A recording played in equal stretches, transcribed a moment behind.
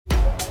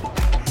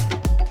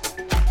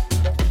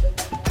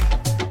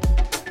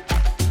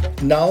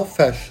Now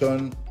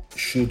fashion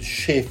should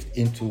shift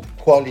into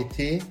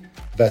quality.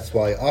 That's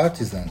why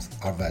artisans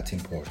are that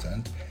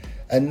important.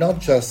 And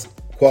not just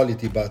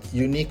quality, but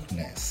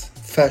uniqueness.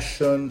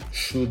 Fashion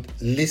should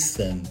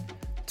listen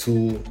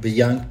to the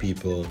young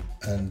people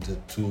and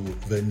to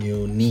the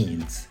new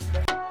needs.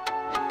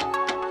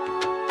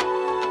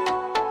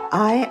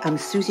 I am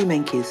Susie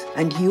Menkes,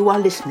 and you are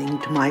listening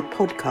to my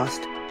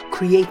podcast,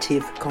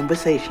 Creative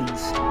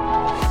Conversations.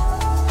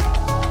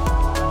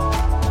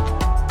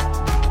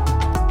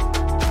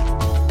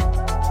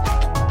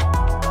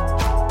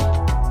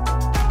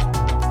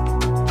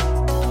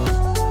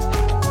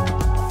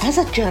 As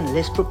a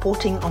journalist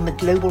reporting on the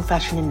global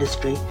fashion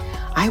industry,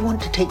 I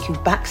want to take you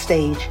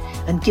backstage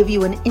and give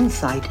you an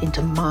insight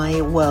into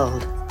my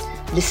world.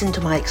 Listen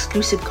to my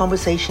exclusive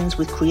conversations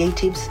with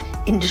creatives,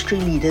 industry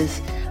leaders,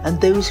 and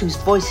those whose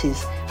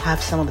voices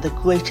have some of the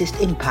greatest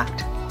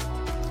impact.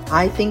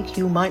 I think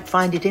you might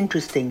find it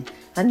interesting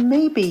and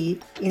maybe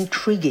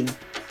intriguing.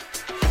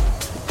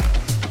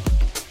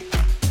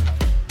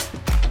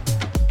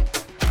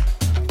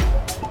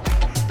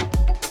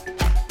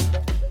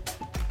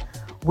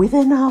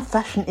 Within our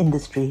fashion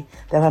industry,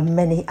 there are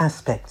many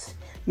aspects,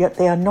 yet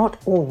they are not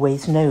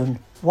always known.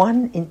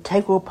 One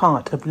integral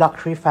part of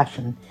luxury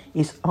fashion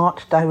is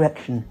art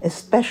direction,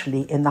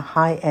 especially in the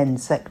high-end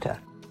sector.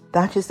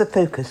 That is the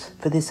focus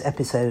for this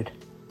episode.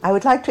 I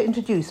would like to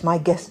introduce my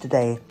guest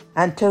today,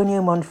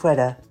 Antonio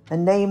Monfreda, a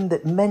name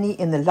that many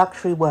in the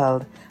luxury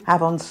world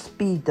have on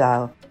speed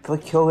dial for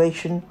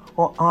curation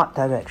or art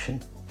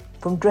direction.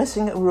 From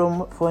dressing a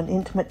room for an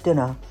intimate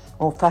dinner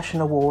or fashion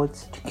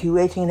awards, to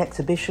curating an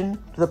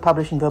exhibition, to the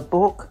publishing of a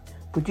book,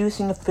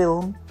 producing a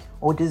film,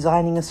 or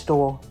designing a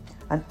store,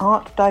 an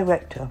art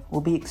director will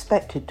be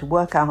expected to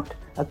work out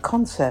a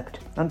concept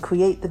and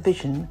create the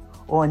vision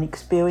or an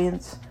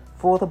experience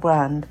for the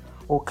brand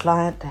or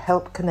client to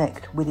help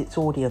connect with its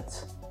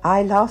audience.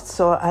 I last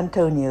saw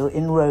Antonio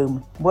in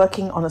Rome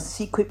working on a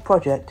secret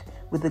project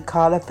with the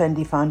Carla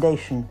Fendi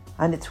Foundation,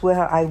 and it's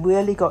where I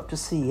really got to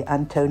see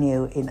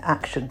Antonio in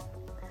action.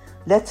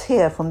 Let's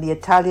hear from the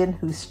Italian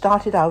who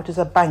started out as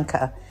a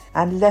banker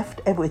and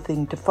left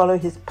everything to follow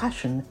his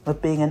passion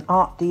of being an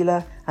art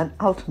dealer and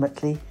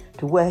ultimately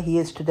to where he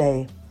is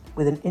today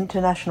with an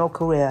international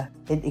career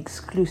in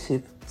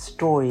exclusive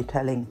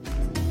storytelling.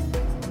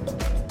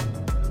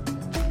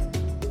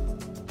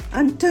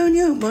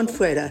 Antonio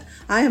Monfreda,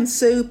 I am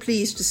so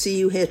pleased to see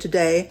you here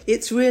today.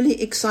 It's really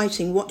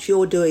exciting what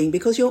you're doing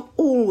because you're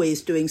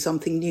always doing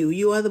something new.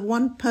 You are the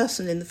one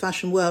person in the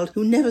fashion world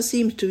who never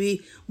seems to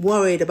be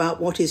worried about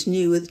what is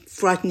new and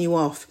frighten you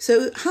off.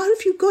 So how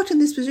have you got in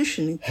this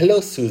position? Hello,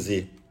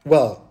 Susie.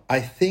 Well, I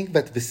think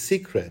that the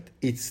secret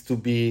is to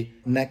be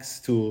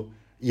next to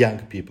young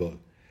people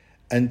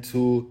and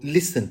to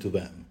listen to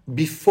them.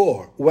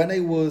 Before, when I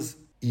was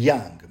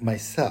young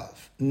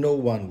myself, no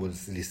one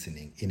was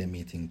listening in a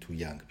meeting to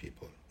young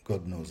people.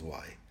 God knows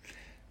why.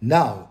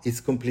 Now it's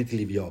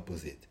completely the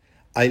opposite.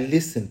 I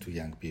listen to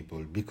young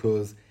people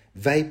because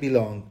they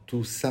belong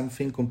to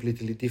something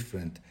completely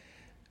different.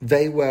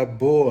 They were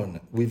born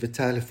with a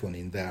telephone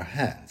in their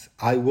hands.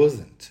 I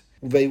wasn't.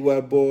 They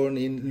were born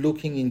in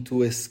looking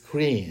into a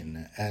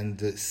screen and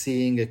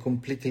seeing a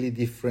completely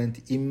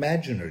different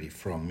imaginary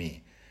from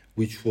me,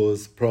 which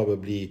was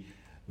probably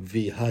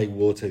the high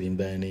water in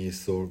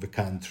Venice or the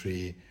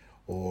country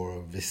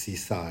or the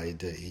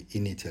seaside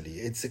in Italy.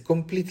 It's a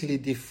completely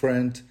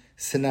different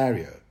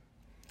scenario.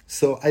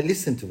 So I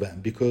listen to them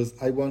because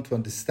I want to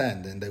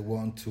understand and I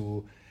want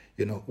to,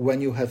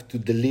 when you have to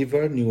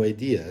deliver new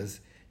ideas,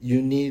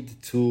 you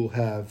need to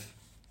have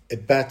a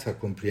better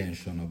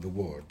comprehension of the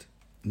world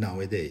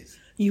nowadays.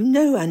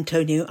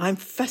 Antonio, I'm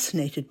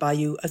fascinated by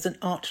you as an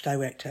art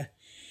director.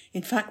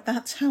 In fact,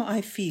 that's how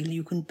I feel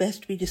you can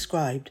best be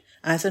described,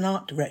 as an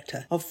art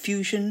director of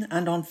fusion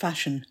and on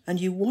fashion, and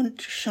you want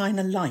to shine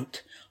a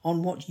light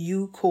on what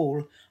you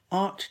call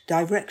art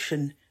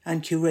direction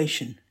and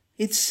curation.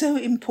 It's so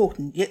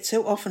important, yet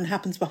so often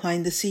happens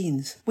behind the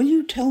scenes. Will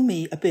you tell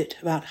me a bit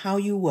about how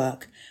you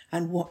work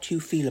and what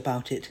you feel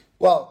about it?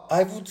 Well,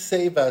 I would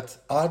say that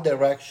art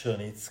direction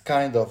is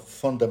kind of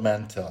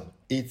fundamental.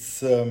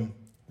 It's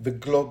the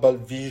global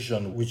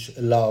vision which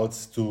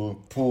allows to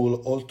pull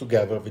all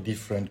together the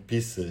different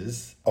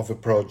pieces of a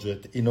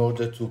project in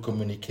order to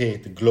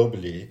communicate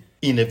globally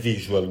in a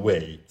visual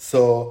way.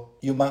 So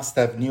you must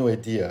have new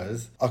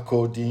ideas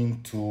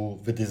according to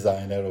the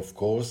designer, of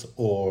course,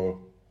 or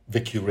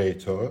the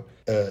curator.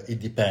 It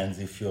depends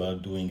if you are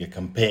doing a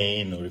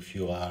campaign or if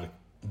you are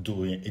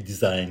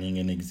designing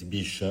an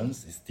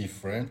exhibitions, it's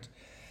different.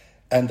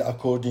 And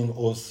according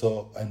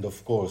also, and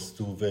of course,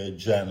 to the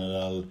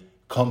general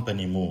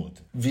company mood.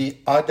 The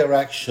art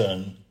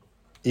direction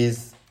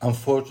is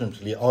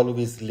unfortunately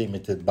always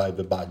limited by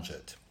the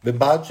budget. The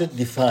budget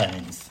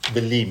defines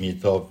the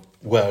limit of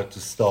where to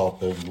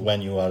stop and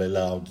when you are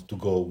allowed to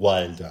go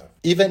wilder.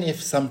 Even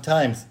if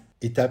sometimes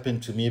it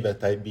happened to me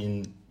that I've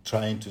been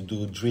trying to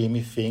do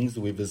dreamy things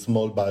with a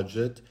small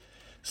budget,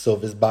 so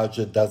this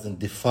budget doesn't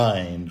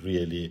define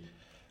really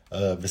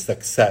the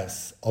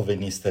success of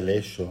an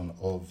installation,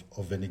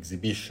 of an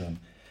exhibition.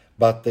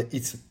 but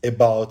it's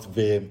about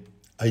the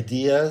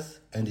ideas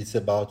and it's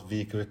about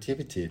the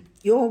creativity.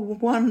 You're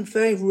one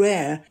very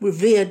rare,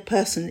 revered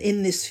person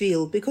in this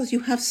field because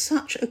you have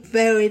such a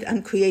varied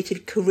and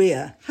creative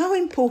career. How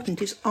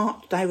important is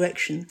art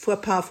direction for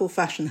a powerful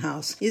fashion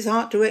house? Is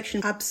art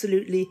direction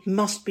absolutely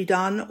must be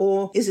done,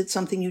 or is it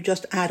something you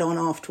just add on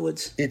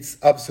afterwards? It's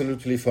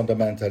absolutely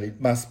fundamental.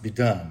 It must be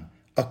done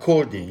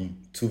according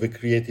to the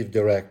creative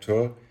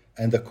director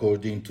and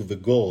according to the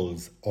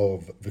goals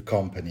of the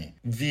company.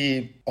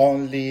 The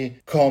only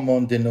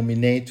common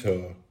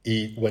denominator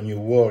when you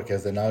work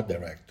as an art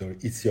director,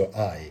 it's your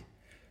eye.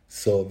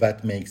 So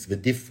that makes the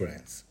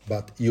difference.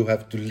 But you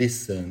have to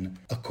listen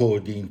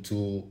according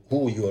to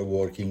who you are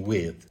working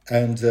with.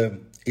 And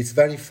it's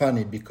very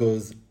funny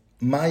because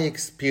my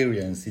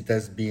experience, it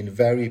has been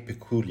very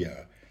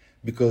peculiar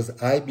because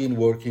I've been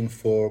working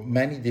for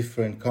many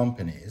different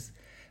companies,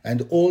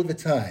 and all the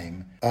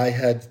time I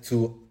had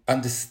to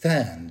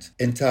understand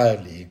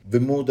entirely the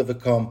mood of a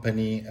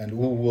company and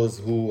who was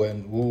who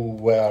and who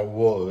where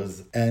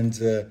was. And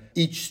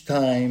each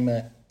time,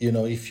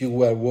 if you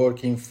were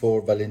working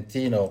for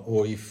Valentino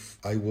or if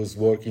I was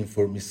working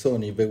for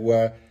Missoni, they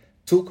were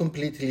two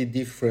completely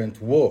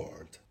different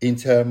worlds in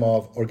terms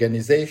of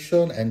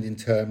organization and in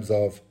terms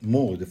of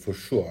mood, for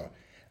sure.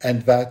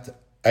 And that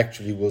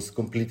actually was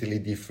completely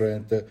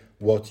different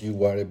what you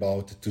were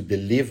about to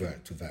deliver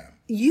to them.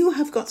 You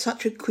have got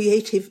such a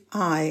creative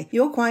eye.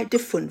 You're quite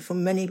different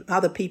from many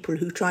other people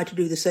who try to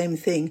do the same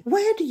thing.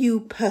 Where do you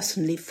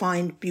personally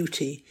find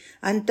beauty?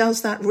 And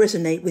does that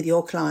resonate with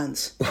your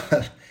clients?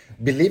 Well,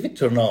 believe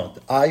it or not,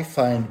 I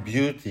find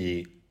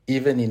beauty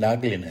even in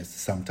ugliness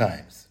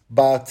sometimes.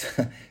 But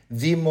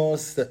the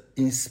most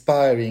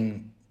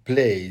inspiring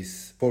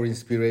place for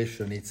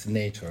inspiration, it's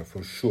nature,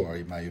 for sure,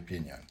 in my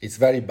opinion. It's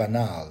very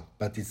banal,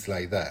 but it's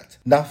like that.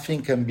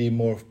 Nothing can be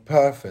more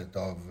perfect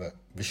of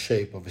the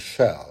shape of a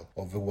shell,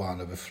 of the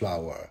one of a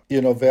flower.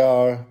 They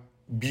are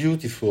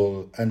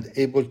beautiful and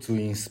able to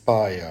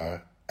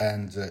inspire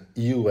and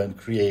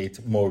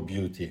create more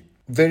beauty.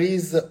 There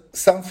is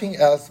something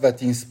else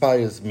that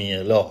inspires me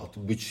a lot,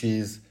 which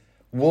is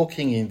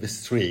walking in the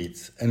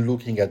streets and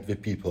looking at the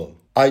people.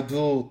 I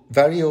do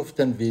very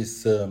often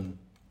these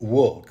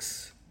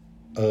walks,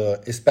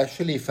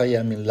 especially if I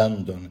am in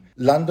London.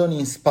 London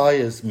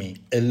inspires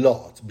me a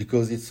lot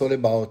because it's all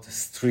about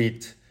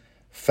street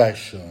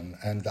fashion,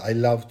 and I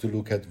love to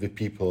look at the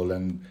people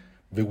and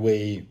the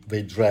way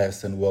they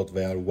dress and what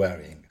they are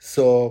wearing.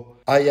 So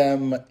I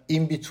am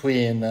in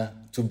between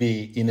to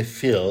be in a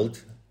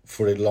field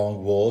for a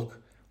long walk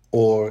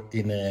or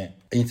in an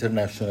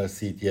international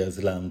city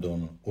as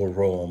London or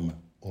Rome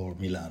or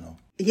Milano.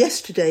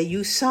 Yesterday,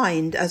 you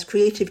signed as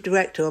creative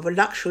director of a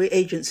luxury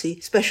agency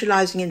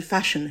specializing in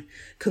fashion.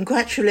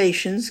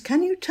 Congratulations.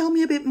 Can you tell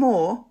me a bit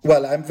more?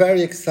 Well, I'm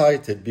very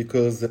excited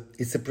because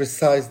it's a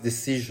precise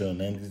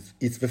decision, and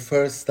it's the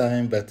first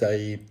time that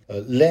I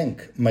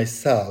link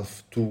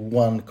myself to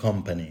one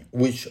company,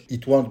 which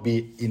it won't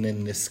be in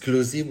an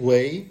exclusive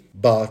way,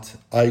 but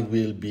I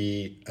will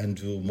be and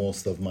do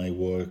most of my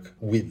work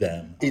with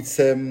them. It's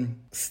a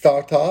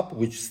startup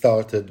which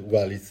started,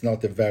 well, it's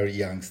not a very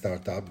young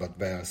startup, but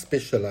they are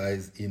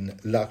specialized in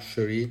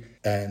luxury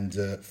and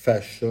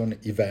fashion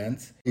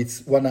events.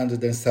 It's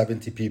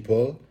 170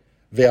 people.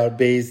 They are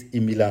based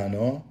in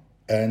Milano,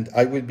 and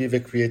I will be the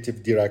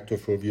creative director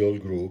for the whole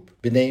group.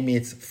 The name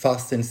is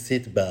Fasten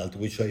Seatbelt,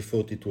 which I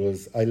thought it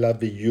was, I love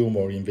the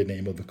humor in the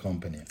name of the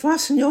company.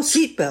 Fasten your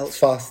seatbelt.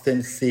 Fasten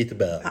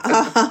Seatbelt.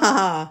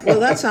 Well,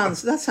 that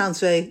sounds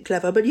very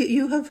clever. But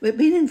you have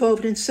been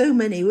involved in so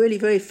many really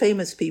very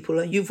famous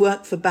people. You've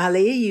worked for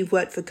Bally, you've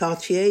worked for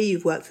Cartier,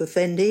 you've worked for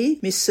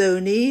Fendi,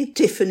 Missoni,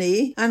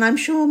 Tiffany, and I'm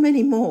sure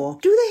many more.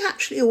 Do they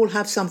actually all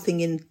have something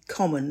in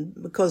common?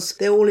 Because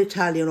they're all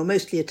Italian, or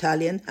mostly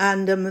Italian,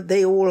 and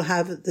they all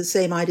have the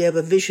same idea of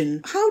a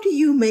vision. How do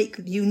you make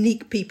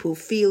unique people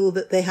feel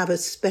that they have a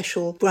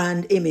special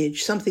brand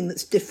image, something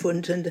that's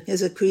different and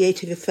has a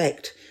creative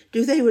effect?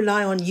 Do they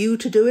rely on you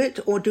to do it,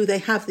 or do they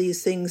have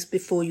these things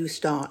before you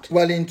start?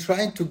 Well, in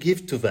trying to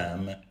give to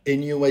them a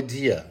new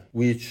idea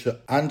which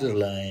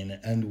underline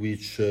and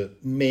which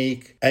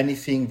make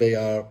anything they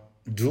are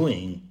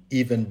doing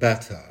even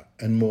better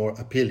and more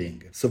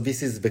appealing. So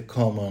this is the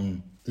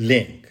common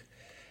link.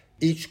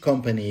 Each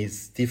company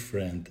is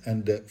different,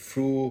 and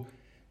through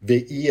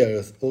the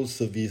years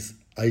also this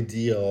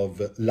idea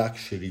of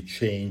luxury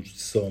changed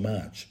so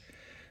much.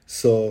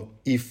 So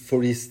if,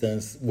 for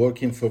instance,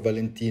 working for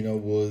Valentino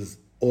was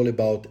all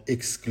about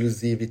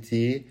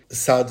exclusivity,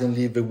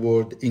 suddenly the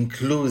word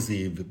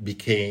inclusive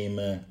became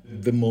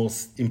the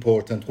most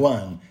important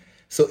one.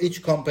 So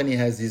each company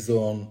has its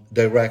own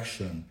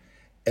direction.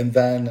 And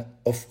then,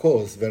 of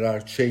course, there are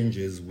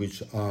changes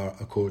which are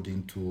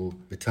according to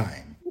the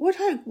time. What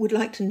I would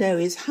like to know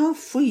is how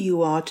free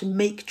you are to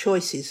make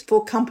choices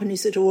for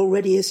companies that are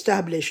already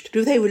established.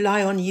 Do they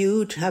rely on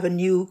you to have a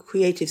new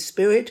creative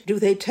spirit? Do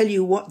they tell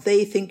you what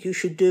they think you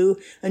should do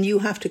and you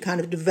have to kind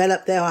of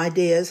develop their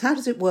ideas? How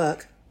does it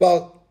work?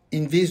 Well,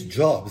 in these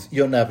jobs,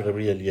 you're never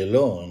really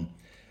alone.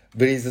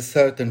 there is a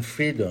certain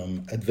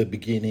freedom at the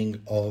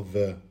beginning of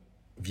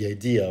the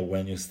idea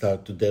when you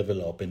start to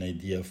develop an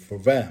idea for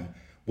them,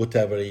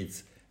 whatever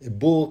it's a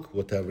book,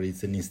 whatever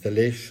it's an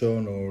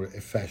installation or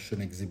a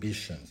fashion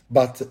exhibition.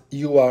 But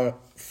you are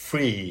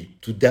free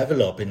to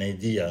develop an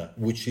idea,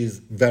 which is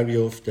very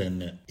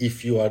often,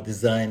 if you are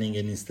designing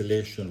an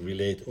installation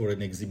or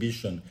an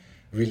exhibition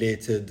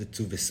related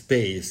to the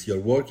space you're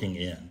working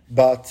in.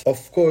 But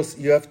of course,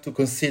 you have to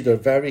consider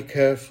very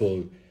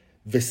careful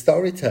the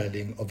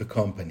storytelling of the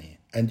company,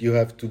 and you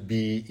have to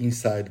be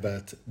inside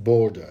that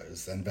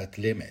borders and that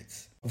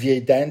limits. The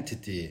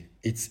identity,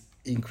 it's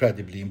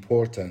incredibly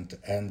important,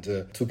 and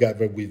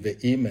together with the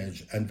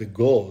image and the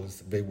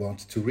goals they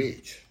want to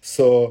reach.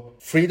 So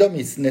freedom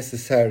is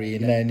necessary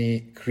in any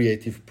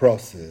creative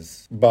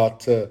process,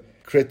 but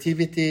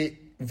creativity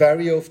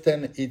very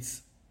often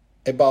it's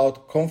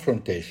about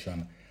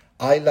confrontation.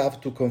 I love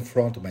to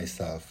confront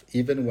myself.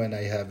 Even when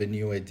I have a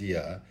new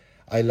idea,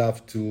 I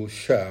love to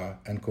share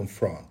and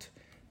confront.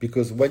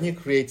 Because when you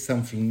create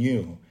something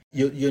new,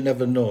 you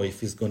never know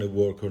if it's going to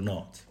work or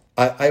not.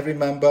 I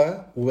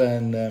remember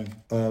when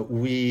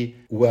we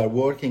were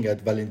working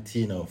at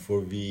Valentino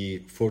for the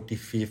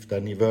 45th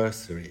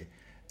anniversary.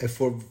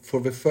 For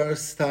the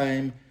first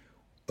time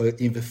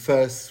in the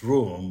first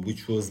room,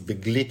 which was the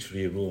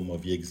glittery room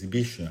of the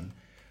exhibition,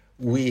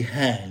 we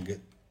hang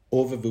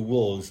over the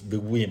walls the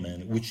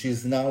women, which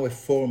is now a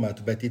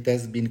format that it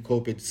has been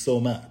copied so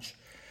much.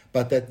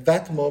 But at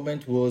that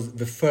moment was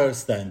the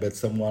first time that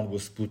someone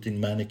was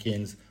putting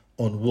mannequins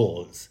on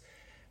walls.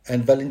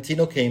 And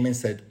Valentino came and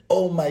said,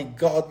 "Oh my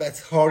God,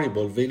 that's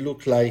horrible. They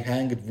look like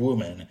hanged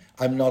women.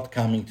 I'm not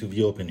coming to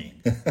the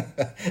opening."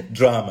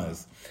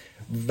 Dramas.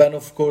 Then,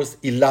 of course,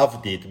 he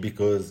loved it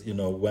because,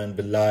 when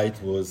the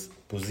light was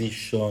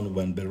positioned,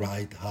 when the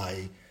right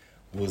height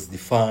was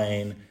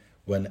defined,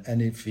 when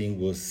anything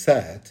was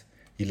set,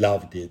 he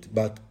loved it.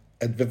 But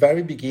at the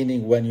very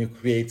beginning, when you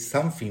create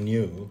something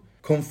new,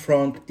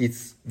 confront,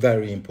 it's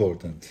very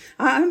important.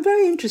 I'm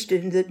very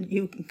interested in that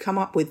you come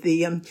up with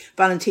the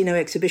Valentino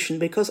exhibition,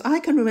 because I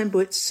can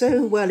remember it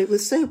so well. It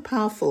was so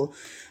powerful.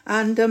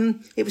 And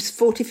it was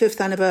 45th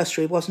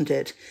anniversary, wasn't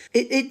it?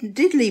 It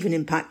did leave an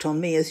impact on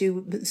me, as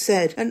you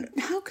said. And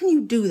how can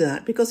you do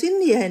that? Because in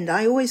the end,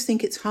 I always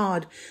think it's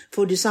hard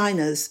for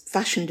designers,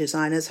 fashion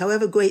designers,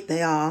 however great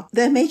they are.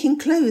 They're making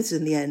clothes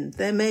in the end.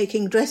 They're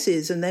making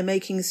dresses and they're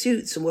making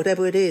suits and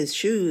whatever it is,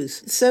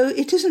 shoes. So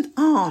it isn't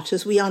art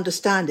as we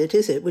understand it,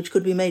 is it? Which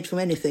could be made from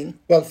anything.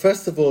 Well,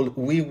 first of all,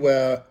 we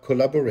were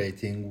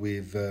collaborating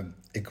with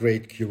a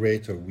great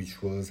curator,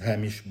 which was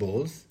Hamish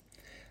Bowles.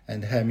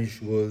 And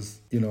Hamish was,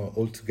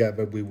 all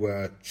together we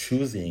were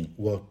choosing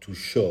what to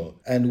show.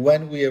 And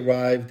when we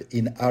arrived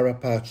in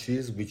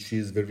Arapacis, which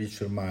is the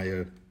Richard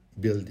Meier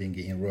building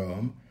in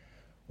Rome,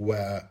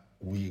 where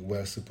we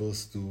were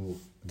supposed to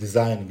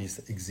design this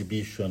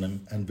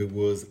exhibition, and there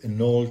was an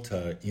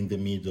altar in the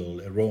middle,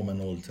 a Roman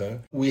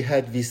altar, we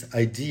had this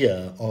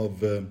idea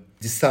of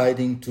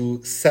deciding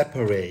to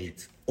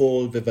separate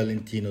all the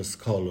Valentino's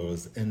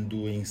colors and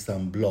doing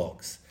some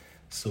blocks.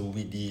 So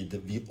we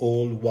did the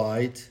all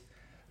white,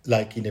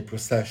 like in a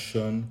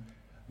procession,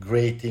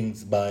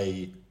 gratings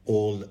by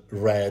all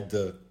red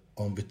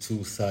on the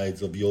two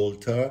sides of the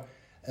altar,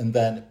 and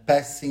then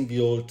passing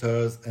the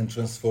altars and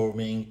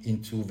transforming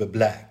into the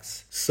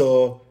blacks.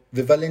 So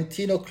the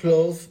Valentino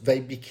clothes, they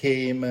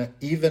became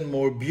even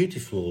more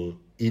beautiful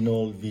in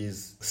all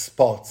these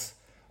spots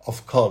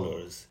of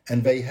colors,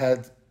 and they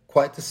had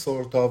quite a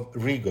sort of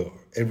rigor,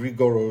 a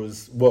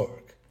rigorous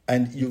work.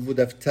 And you would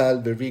have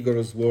told the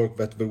rigorous work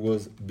that there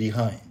was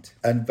behind.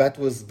 And that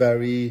was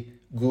very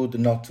good,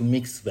 not to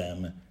mix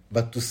them,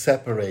 but to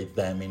separate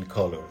them in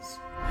colors.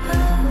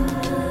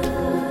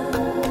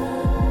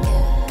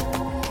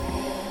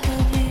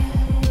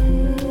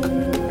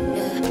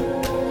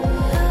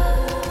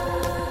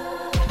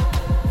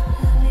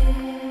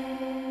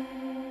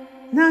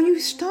 Now, you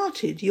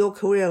started your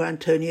career,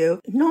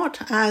 Antonio,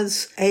 not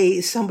as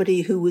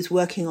somebody who was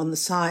working on the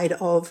side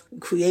of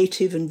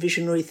creative and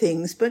visionary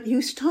things, but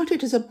you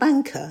started as a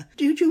banker.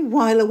 Did you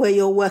while away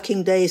your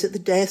working days at the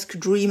desk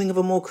dreaming of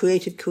a more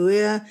creative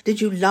career?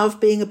 Did you love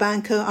being a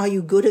banker? Are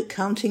you good at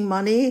counting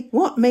money?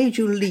 What made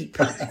you leap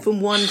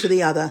from one to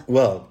the other?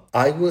 Well,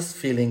 I was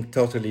feeling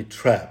totally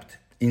trapped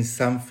in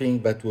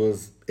something that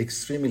was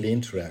extremely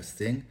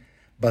interesting,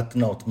 but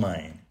not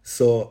mine.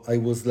 So I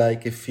was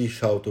like a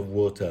fish out of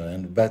water,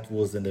 and that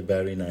wasn't a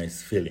very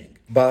nice feeling.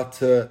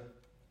 But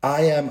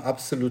I am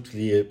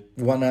absolutely a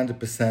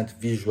 100%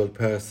 visual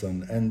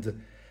person,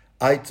 and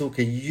I took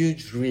a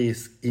huge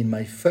risk in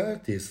my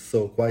 30s,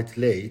 so quite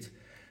late,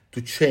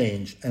 to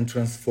change and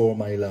transform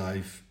my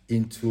life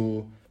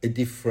into a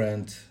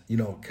different,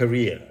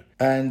 career.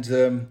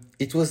 And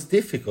it was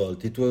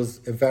difficult. It was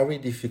a very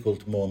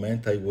difficult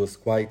moment. I was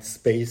quite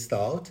spaced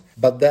out.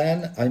 But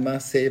then I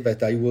must say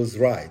that I was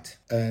right.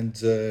 And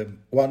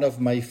one of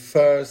my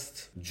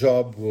first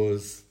job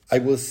was, I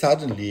was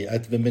suddenly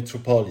at the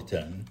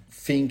Metropolitan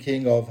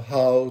thinking of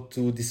how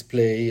to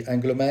display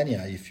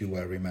Anglomania, if you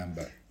will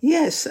remember.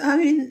 Yes, I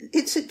mean,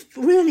 it's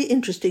really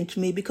interesting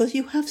to me because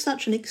you have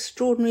such an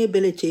extraordinary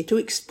ability to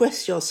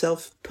express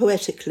yourself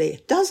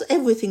poetically. Does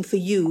everything for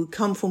you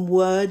come from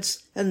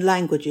words and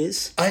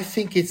languages? I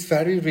think it's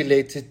very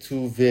related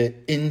to the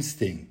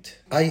instinct.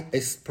 I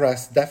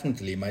express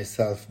definitely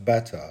myself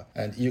better,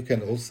 and you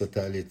can also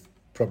tell it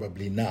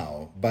probably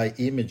now, by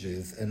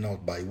images and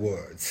not by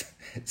words.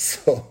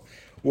 So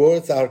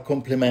words are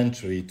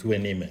complementary to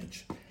an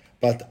image.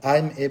 But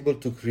I'm able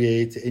to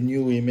create a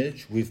new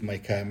image with my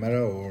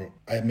camera, or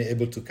I'm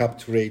able to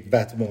capture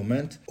that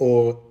moment,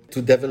 or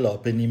to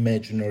develop an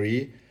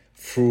imaginary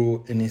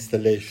through an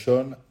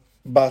installation.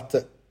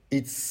 But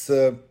it's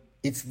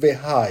the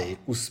eye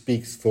who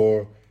speaks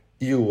for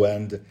you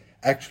and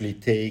actually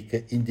take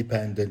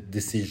independent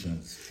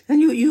decisions.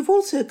 And you've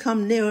also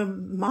come nearer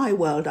my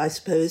world, I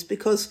suppose,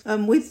 because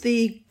with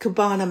the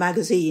Cabana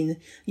magazine,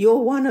 you're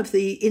one of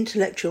the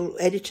intellectual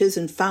editors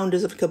and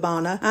founders of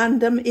Cabana,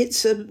 and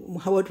it's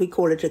how would we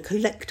call it, a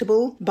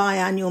collectible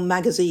biannual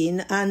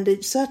magazine, and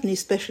it certainly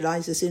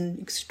specialises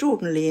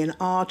extraordinarily in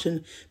art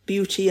and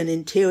beauty and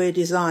interior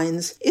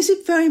designs. Is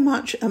it very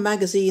much a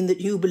magazine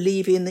that you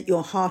believe in, that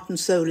your heart and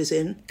soul is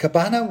in?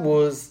 Cabana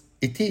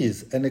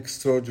is an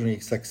extraordinary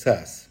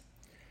success.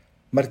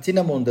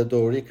 Martina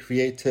Mondadori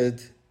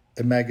created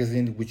a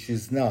magazine which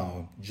is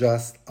now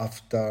just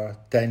after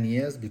 10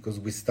 years, because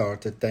we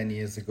started 10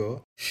 years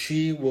ago.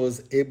 She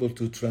was able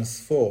to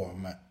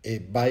transform a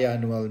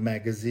biannual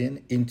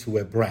magazine into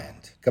a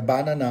brand.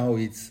 Cabana now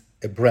is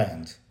a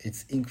brand.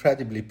 It's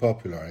incredibly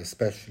popular,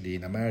 especially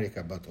in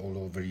America, but all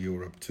over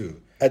Europe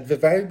too. At the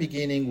very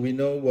beginning, we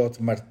know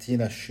what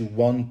Martina she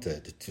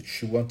wanted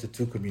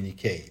to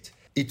communicate.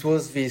 It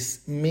was this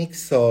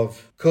mix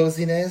of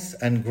coziness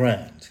and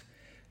grand.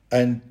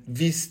 And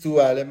these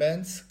two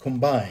elements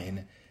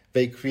combined,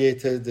 they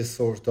created a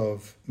sort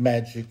of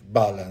magic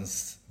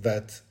balance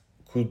that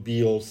could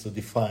be also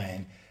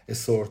defined a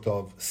sort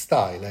of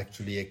style,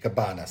 actually a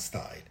Cabana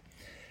style.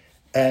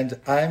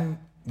 And I'm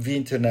the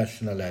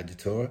international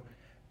editor,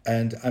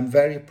 and I'm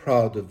very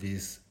proud of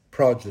this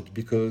project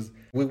because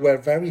we were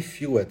very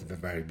few at the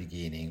very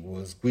beginning. It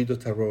was Guido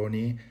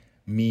Taroni,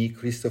 me,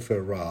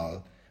 Christopher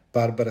Rall,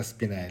 Barbara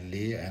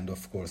Spinelli, and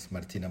of course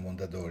Martina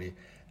Mondadori.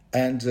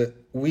 And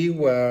we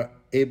were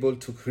able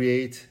to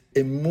create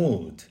a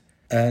mood.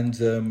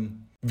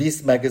 And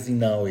this magazine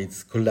now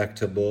is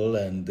collectible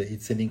and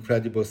it's an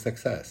incredible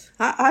success.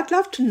 I'd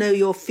love to know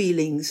your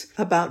feelings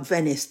about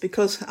Venice,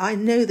 because I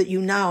know that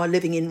you now are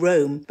living in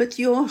Rome, but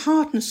your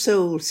heart and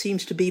soul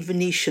seems to be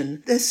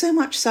Venetian. There's so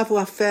much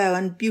savoir-faire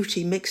and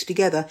beauty mixed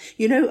together.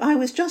 You know, I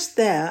was just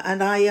there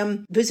and I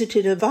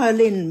visited a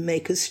violin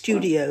maker's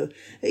studio.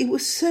 It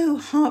was so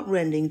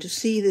heartrending to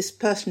see this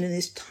person in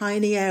this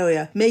tiny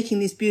area making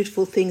these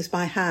beautiful things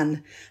by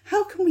hand.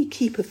 How can we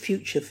keep a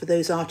future for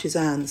those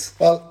artisans?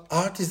 Well,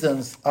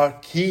 artisans are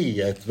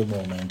key at the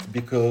moment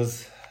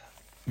because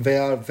they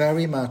are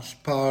very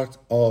much part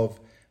of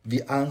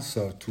the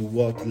answer to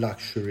what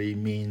luxury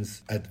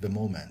means at the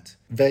moment.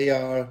 They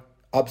are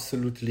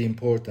absolutely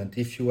important.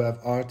 If you have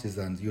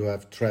artisans, you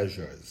have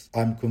treasures.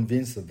 I'm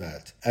convinced of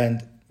that.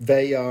 And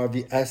they are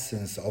the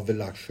essence of the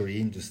luxury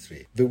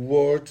industry. The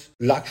word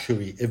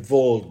luxury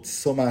evolved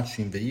so much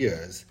in the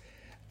years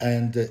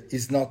and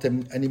is not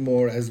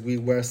anymore, as we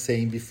were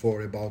saying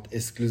before, about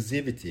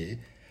exclusivity,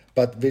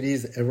 but there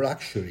is a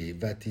luxury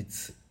that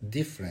it's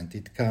different.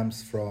 It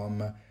comes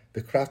from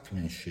the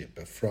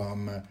craftsmanship,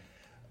 from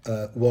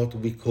what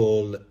we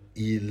call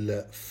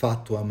il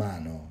fatto a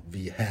mano,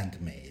 the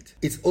handmade.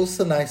 It's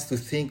also nice to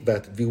think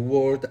that the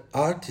word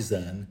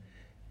artisan,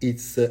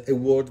 it's a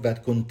word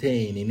that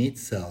contains in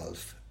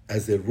itself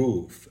as a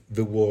roof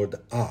the word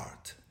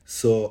art.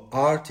 So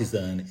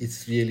artisan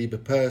is really the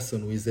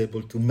person who is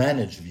able to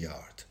manage the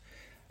art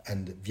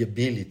and the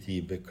ability,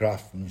 the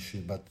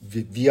craftsmanship, but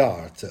the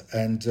art.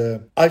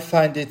 And I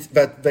find it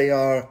that they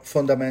are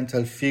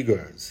fundamental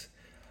figures.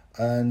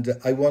 And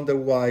I wonder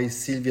why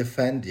Silvia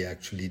Fendi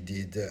actually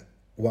did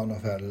one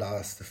of her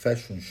last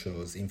fashion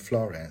shows in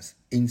Florence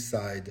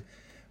inside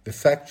the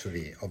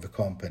factory of the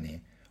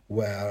company,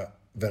 where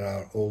there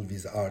are all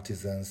these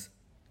artisans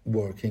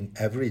working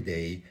every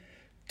day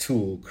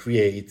to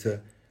create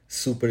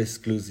super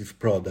exclusive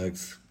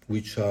products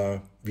which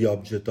are the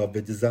object of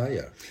the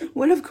desire.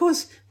 Well, of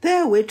course,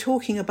 there we're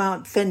talking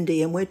about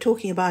Fendi, and we're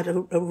talking about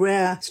a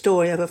rare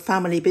story of a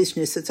family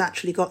business that's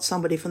actually got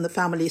somebody from the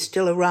family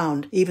still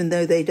around, even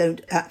though they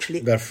don't actually...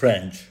 They're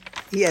French.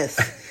 Yes.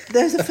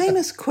 There's a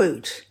famous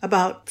quote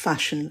about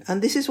fashion,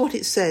 and this is what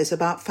it says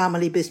about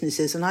family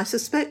businesses, and I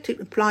suspect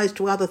it applies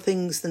to other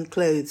things than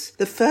clothes.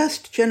 The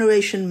first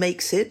generation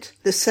makes it,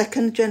 the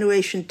second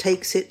generation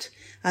takes it,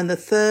 and the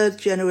third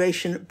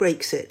generation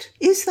breaks it.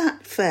 Is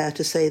that fair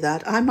to say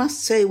that? I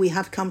must say we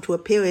have come to a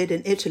period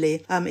in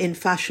Italy in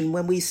fashion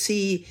when we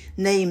see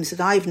names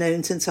that I've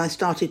known since I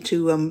started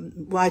to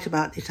write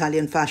about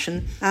Italian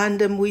fashion,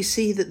 and we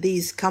see that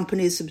these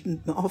companies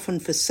are often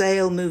for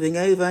sale, moving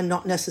over,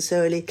 not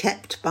necessarily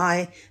kept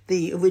by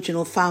the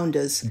original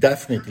founders.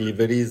 Definitely,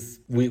 there is.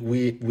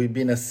 We've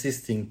been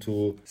assisting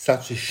to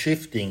such a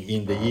shifting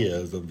in the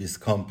years of these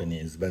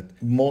companies, but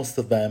most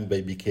of them,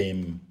 they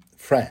became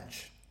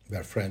French.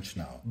 They're French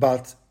now.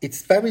 But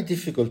it's very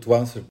difficult to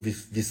answer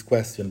this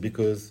question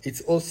because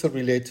it's also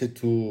related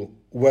to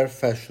where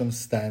fashion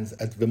stands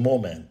at the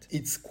moment.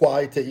 It's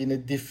quite in a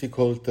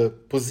difficult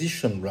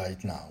position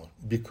right now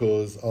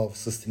because of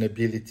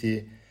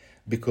sustainability,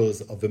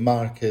 because of the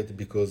market,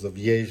 because of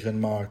the Asian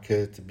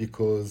market,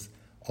 because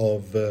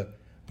of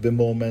the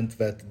moment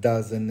that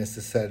doesn't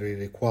necessarily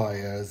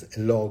requires a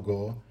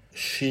logo.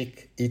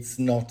 Chic, it's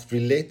not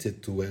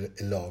related to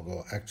a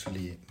logo,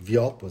 actually the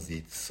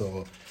opposite.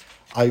 So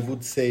I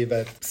would say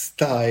that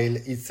style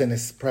is an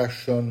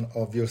expression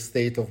of your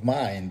state of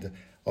mind,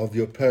 of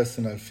your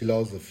personal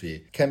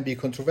philosophy. Can be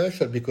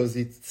controversial because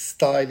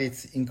style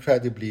is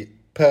incredibly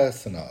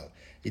personal.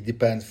 It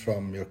depends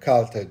from your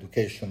culture,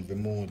 education, the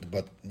mood,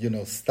 but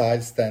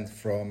style stands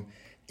from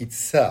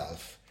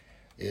itself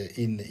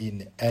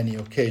in any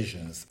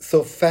occasions.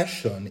 So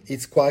fashion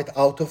is quite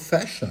out of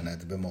fashion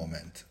at the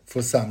moment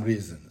for some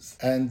reasons.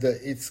 And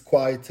it's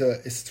quite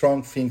a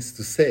strong thing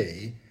to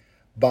say,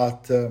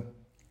 but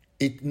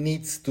it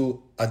needs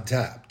to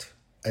adapt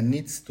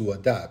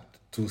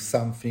to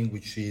something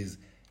which is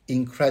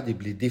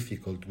incredibly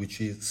difficult,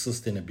 which is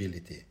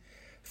sustainability.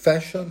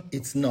 Fashion,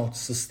 it's not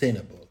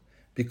sustainable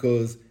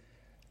because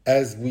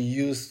as we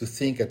used to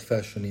think at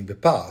fashion in the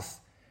past,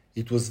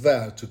 it was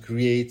there to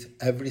create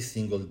every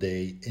single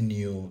day a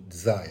new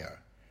desire.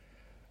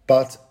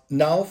 But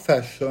now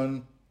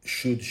fashion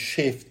should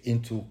shift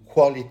into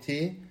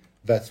quality.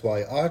 That's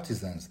why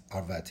artisans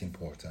are that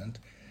important.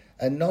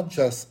 And not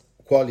just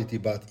quality,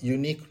 but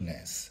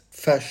uniqueness.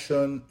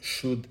 Fashion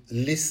should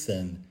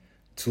listen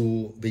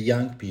to the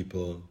young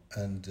people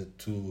and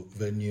to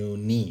the new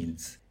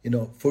needs.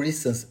 For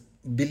instance,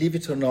 believe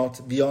it or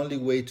not, the only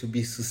way to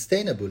be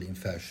sustainable in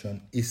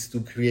fashion is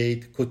to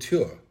create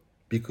couture,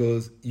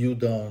 because you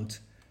don't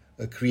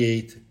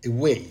create a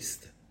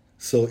waste.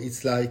 So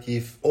it's like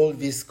if all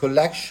these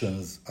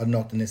collections are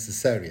not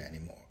necessary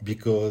anymore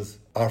because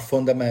are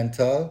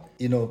fundamental,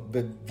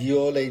 the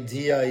whole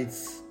idea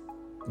is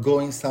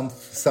going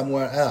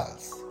somewhere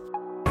else.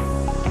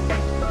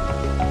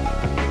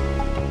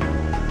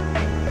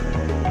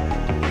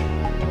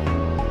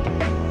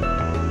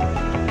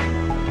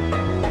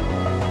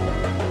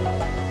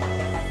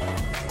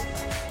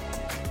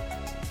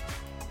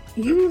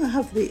 You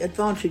have the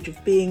advantage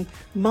of being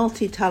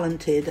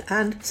multi-talented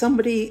and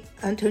somebody,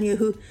 Antonio,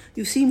 who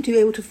you seem to be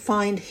able to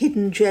find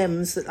hidden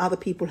gems that other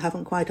people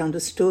haven't quite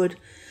understood.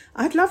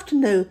 I'd love to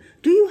know,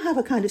 do you have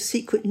a kind of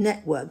secret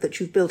network that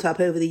you've built up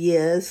over the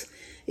years?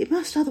 It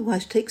must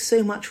otherwise take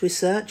so much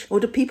research, or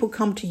do people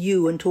come to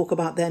you and talk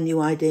about their new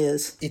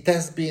ideas? It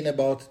has been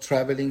about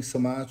traveling so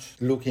much,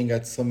 looking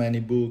at so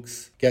many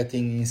books,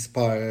 getting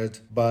inspired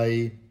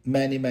by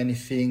many, many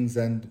things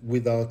and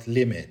without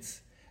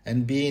limits,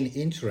 and being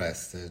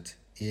interested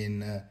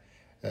in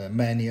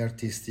many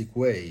artistic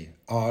way.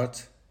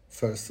 Art,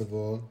 first of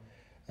all,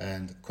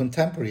 and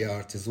contemporary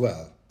art as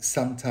well.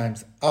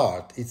 Sometimes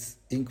art is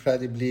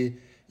incredibly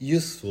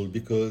useful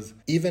because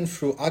even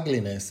through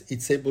ugliness,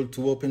 it's able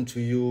to open to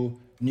you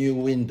new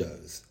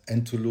windows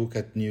and to look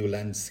at new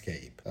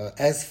landscape.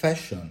 As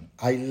fashion,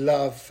 I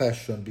love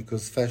fashion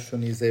because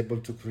fashion is able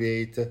to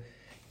create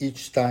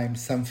each time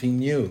something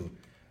new,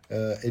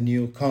 a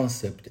new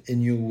concept, a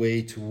new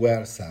way to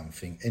wear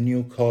something, a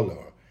new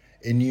color,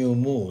 a new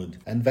mood.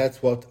 And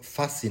that's what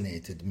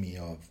fascinated me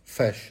of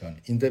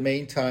fashion. In the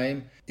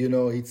meantime,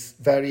 it's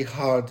very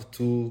hard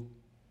to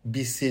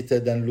be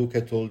seated and look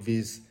at all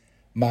these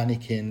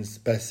mannequins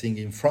passing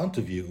in front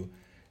of you.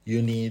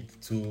 You need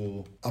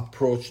to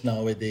approach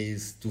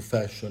nowadays to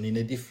fashion in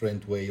a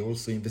different way,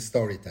 also in the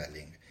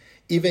storytelling.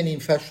 Even in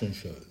fashion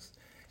shows.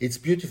 It's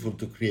beautiful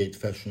to create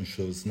fashion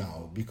shows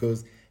now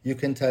because you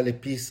can tell a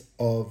piece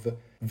of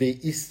the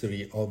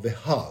history of the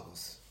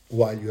house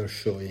while you're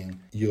showing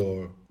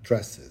your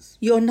dresses.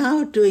 You're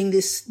now doing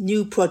this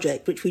new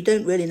project, which we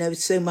don't really know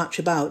so much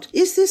about.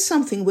 Is this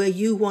something where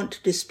you want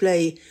to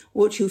display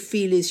what you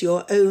feel is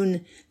your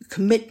own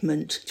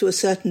commitment to a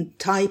certain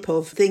type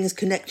of things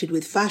connected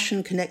with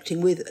fashion,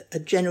 connecting with a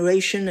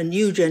generation, a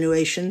new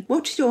generation?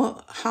 What's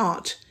your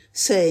heart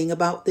saying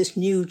about this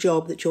new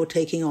job that you're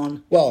taking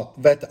on? Well,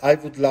 that I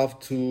would love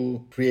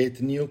to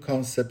create a new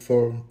concept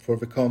for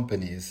the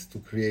companies, to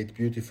create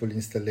beautiful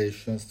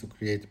installations, to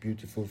create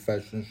beautiful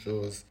fashion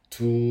shows,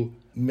 to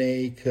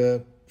make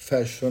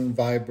fashion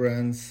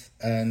vibrant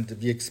and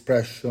the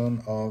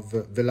expression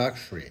of the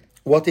luxury.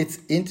 What is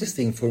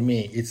interesting for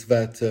me is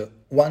that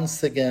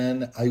once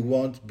again, I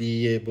won't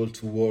be able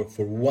to work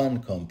for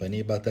one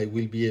company, but I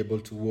will be able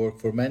to work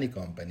for many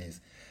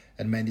companies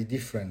and many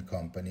different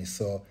companies.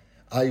 So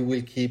I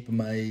will keep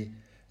my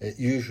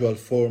usual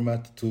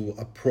format to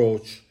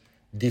approach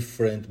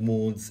different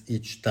moods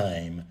each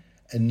time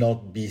and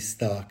not be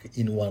stuck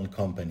in one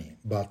company,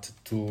 but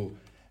to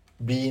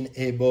being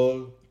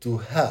able to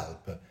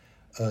help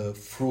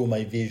through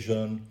my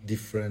vision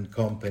different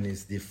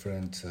companies,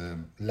 different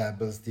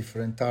labels,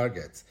 different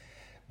targets,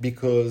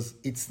 because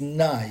it's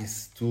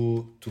nice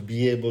to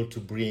be able to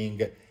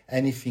bring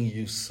anything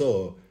you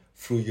saw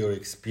through your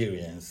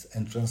experience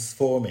and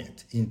transform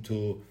it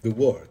into the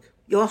work.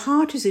 Your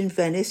heart is in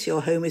Venice,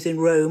 your home is in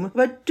Rome,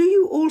 but do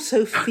you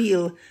also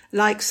feel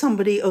like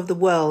somebody of the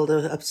world,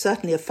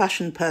 certainly a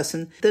fashion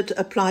person that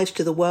applies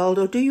to the world,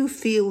 or do you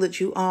feel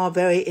that you are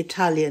very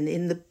Italian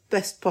in the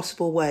best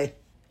possible way?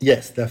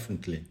 Yes,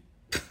 definitely.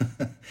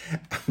 I'm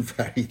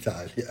very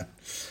Italian.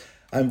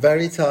 I'm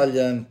very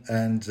Italian,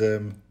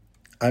 and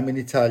I'm an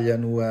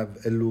Italian who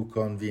have a look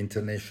on the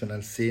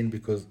international scene,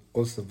 because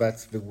also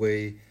that's the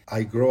way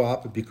I grew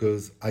up,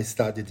 because I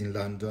studied in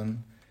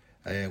London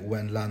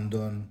when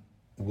London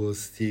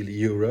was still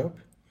Europe,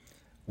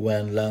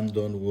 when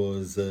London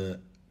was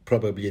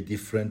probably a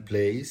different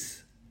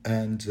place.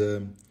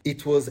 And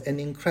it was an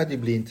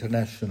incredibly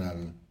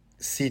international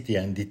city,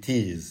 and it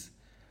is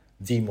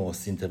the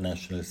most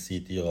international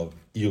city of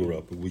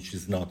Europe, which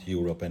is not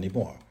Europe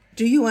anymore.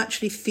 Do you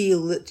actually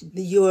feel that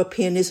the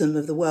Europeanism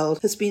of the world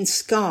has been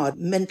scarred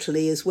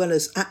mentally as well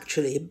as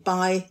actually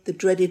by the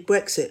dreaded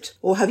Brexit?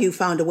 Or have you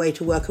found a way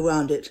to work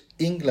around it?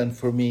 England,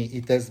 for me,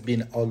 it has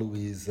been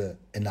always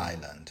an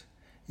island.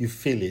 You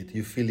feel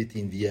it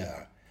in the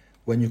air.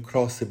 When you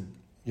cross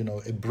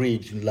a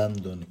bridge in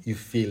London, you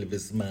feel the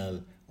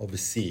smell of the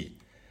sea.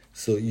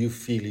 So you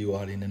feel you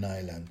are in an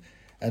island.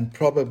 And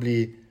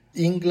probably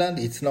England,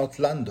 it's not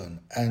London.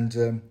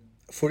 And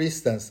for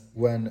instance,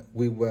 when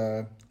we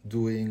were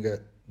doing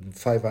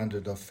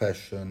 500 of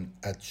fashion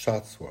at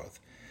Chatsworth,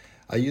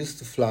 I used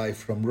to fly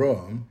from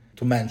Rome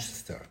to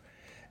Manchester.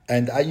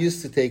 And I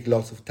used to take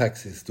lots of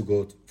taxis to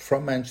go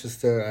from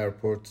Manchester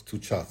airport to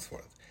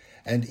Chatsworth.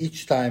 And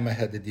each time I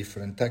had a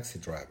different taxi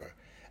driver.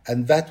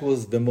 And that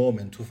was the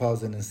moment,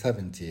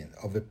 2017,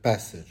 of a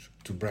passage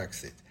to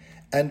Brexit.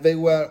 And they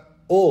were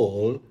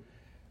all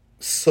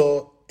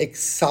so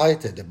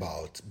excited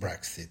about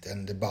Brexit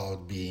and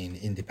about being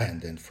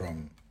independent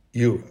from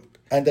Europe.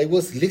 And I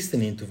was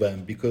listening to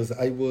them because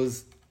I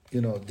was,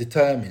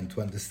 determined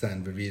to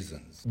understand the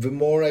reasons. The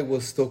more I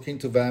was talking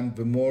to them,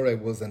 the more I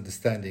was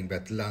understanding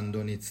that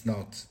London, it's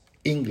not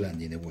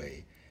England in a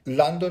way.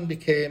 London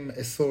became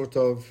a sort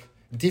of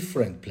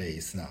different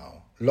place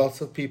now.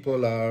 Lots of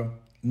people are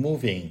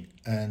moving,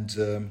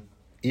 and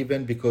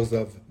even because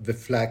of the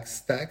flag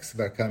tax,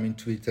 they're coming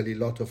to Italy. A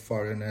lot of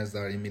foreigners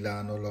are in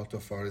Milano, a lot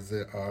of foreigners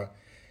are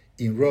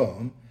in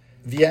Rome.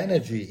 The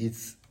energy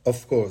is,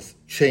 of course,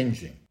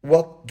 changing.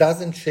 What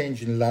doesn't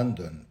change in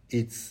London,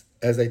 it's,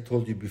 as I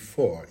told you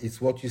before,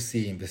 it's what you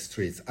see in the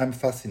streets. I'm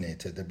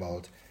fascinated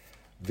about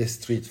the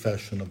street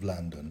fashion of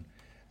London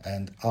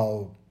and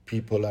how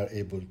people are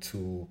able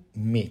to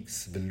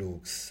mix the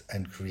looks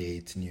and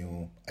create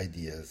new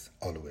ideas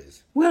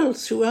always. Well,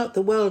 throughout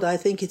the world, I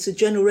think it's a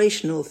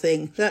generational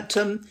thing that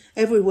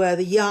everywhere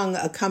the young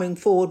are coming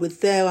forward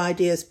with their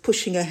ideas,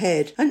 pushing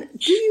ahead. And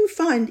do you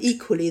find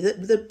equally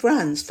that the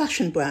brands,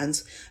 fashion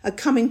brands, are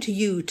coming to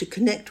you to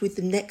connect with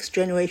the next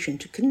generation,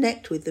 to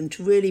connect with them,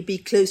 to really be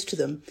close to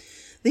them?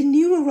 The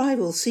new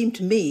arrivals seem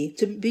to me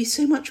to be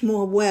so much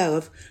more aware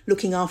of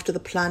looking after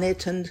the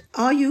planet. And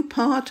are you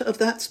part of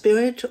that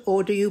spirit,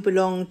 or do you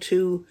belong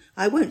to,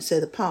 I won't say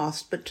the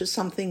past, but to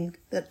something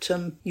that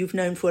you've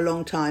known for a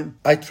long time?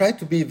 I try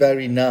to be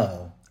very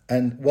now.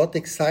 And what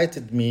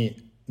excited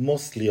me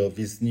mostly of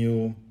this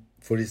new,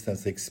 for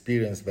instance,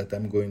 experience that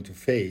I'm going to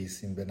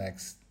face in the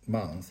next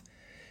month,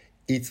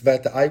 it's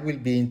that I will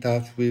be in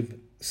touch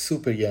with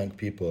super young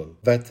people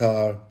that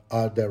are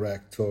art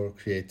director,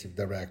 creative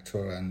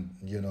director, and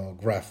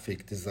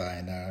graphic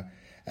designer,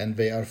 and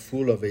they are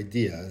full of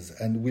ideas,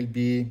 and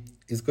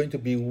it's going to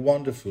be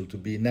wonderful to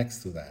be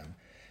next to them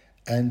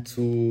and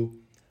to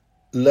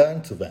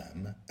learn to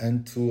them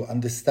and to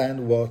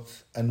understand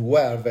what and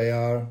where they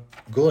are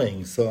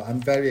going. So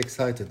I'm very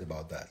excited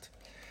about that.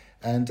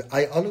 And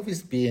I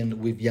always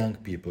been with young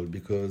people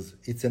because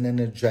it's an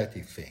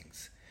energetic thing.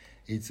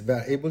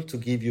 They're able to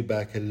give you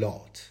back a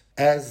lot,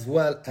 as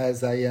well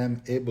as I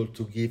am able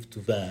to give to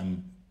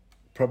them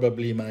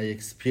probably my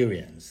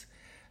experience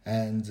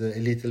and a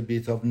little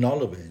bit of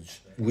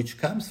knowledge, which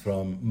comes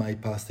from my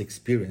past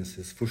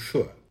experiences for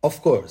sure.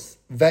 Of course,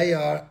 they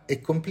are a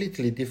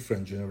completely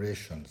different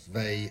generation.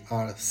 They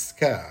are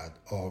scared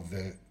of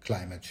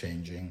climate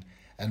changing,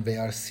 and they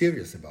are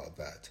serious about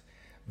that.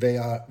 They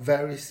are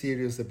very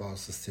serious about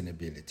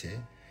sustainability.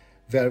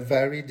 They're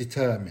very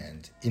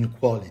determined in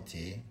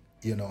quality,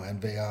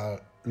 and they are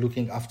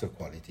looking after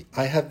quality.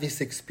 I have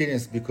this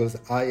experience because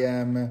I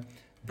am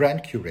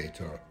brand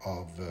curator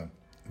of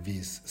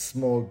this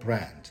small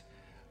brand,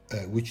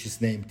 which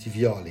is named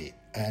Tivioli.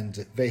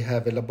 And they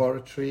have a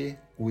laboratory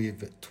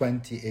with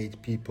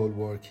 28 people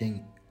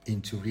working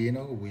in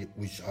Torino,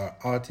 which are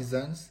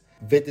artisans.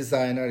 The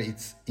designer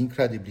is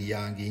incredibly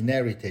young. He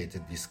inherited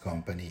this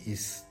company.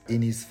 He's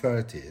in his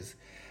 30s.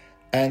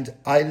 And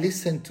I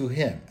listen to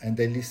him, and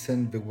I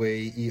listen the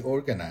way he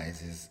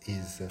organizes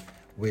his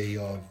way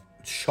of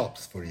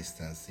shops, for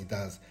instance. He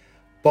does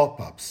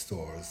pop-up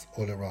stores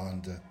all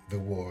around the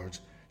world.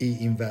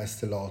 He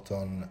invests a lot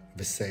on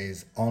the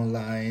sales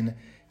online.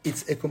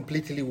 It's a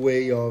completely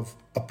way of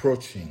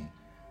approaching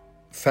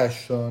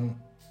fashion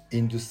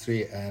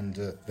industry and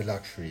the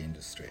luxury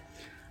industry.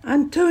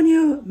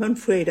 Antonio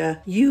Monfreda,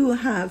 you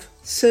have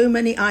so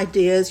many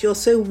ideas. You're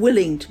so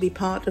willing to be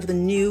part of the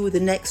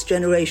next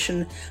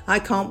generation. I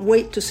can't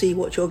wait to see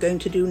what you're going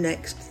to do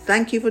next.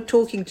 Thank you for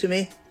talking to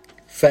me.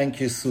 Thank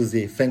you,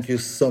 Susie. Thank you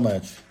so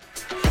much.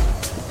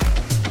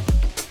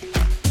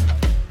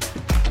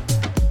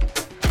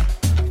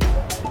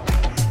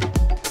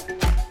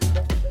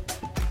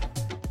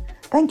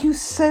 Thank you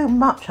so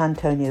much,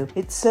 Antonio.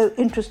 It's so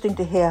interesting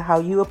to hear how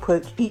you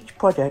approach each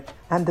project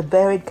and the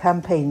varied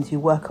campaigns you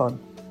work on.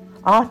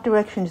 Art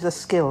direction is a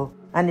skill,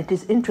 and it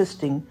is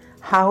interesting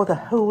how the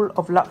whole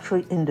of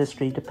luxury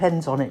industry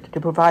depends on it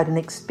to provide an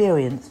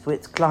experience for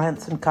its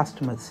clients and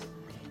customers.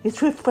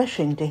 It's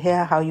refreshing to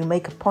hear how you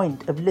make a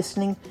point of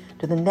listening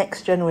to the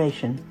next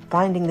generation,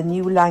 finding the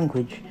new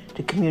language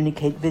to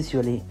communicate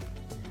visually.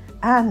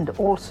 And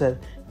also,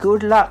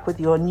 good luck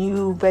with your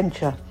new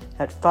venture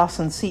at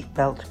Fasten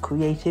Seatbelt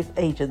Creative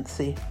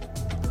Agency.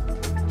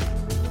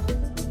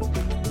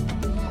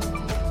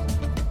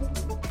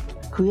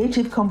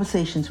 Creative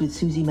Conversations with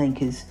Susie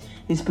Menkes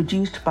is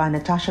produced by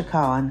Natasha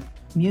Cowan,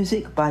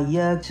 music by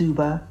Jörg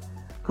Zuber,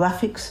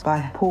 graphics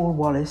by Paul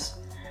Wallace,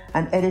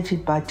 and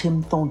edited by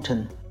Tim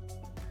Thornton.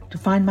 To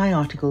find my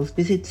articles,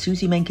 visit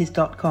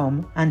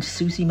susiemenkes.com and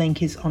Susie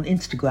Menkes on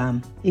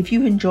Instagram. If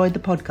you enjoyed the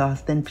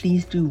podcast, then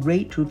please do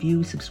rate,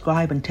 review,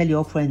 subscribe, and tell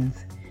your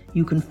friends.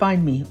 You can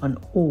find me on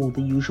all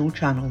the usual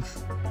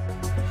channels.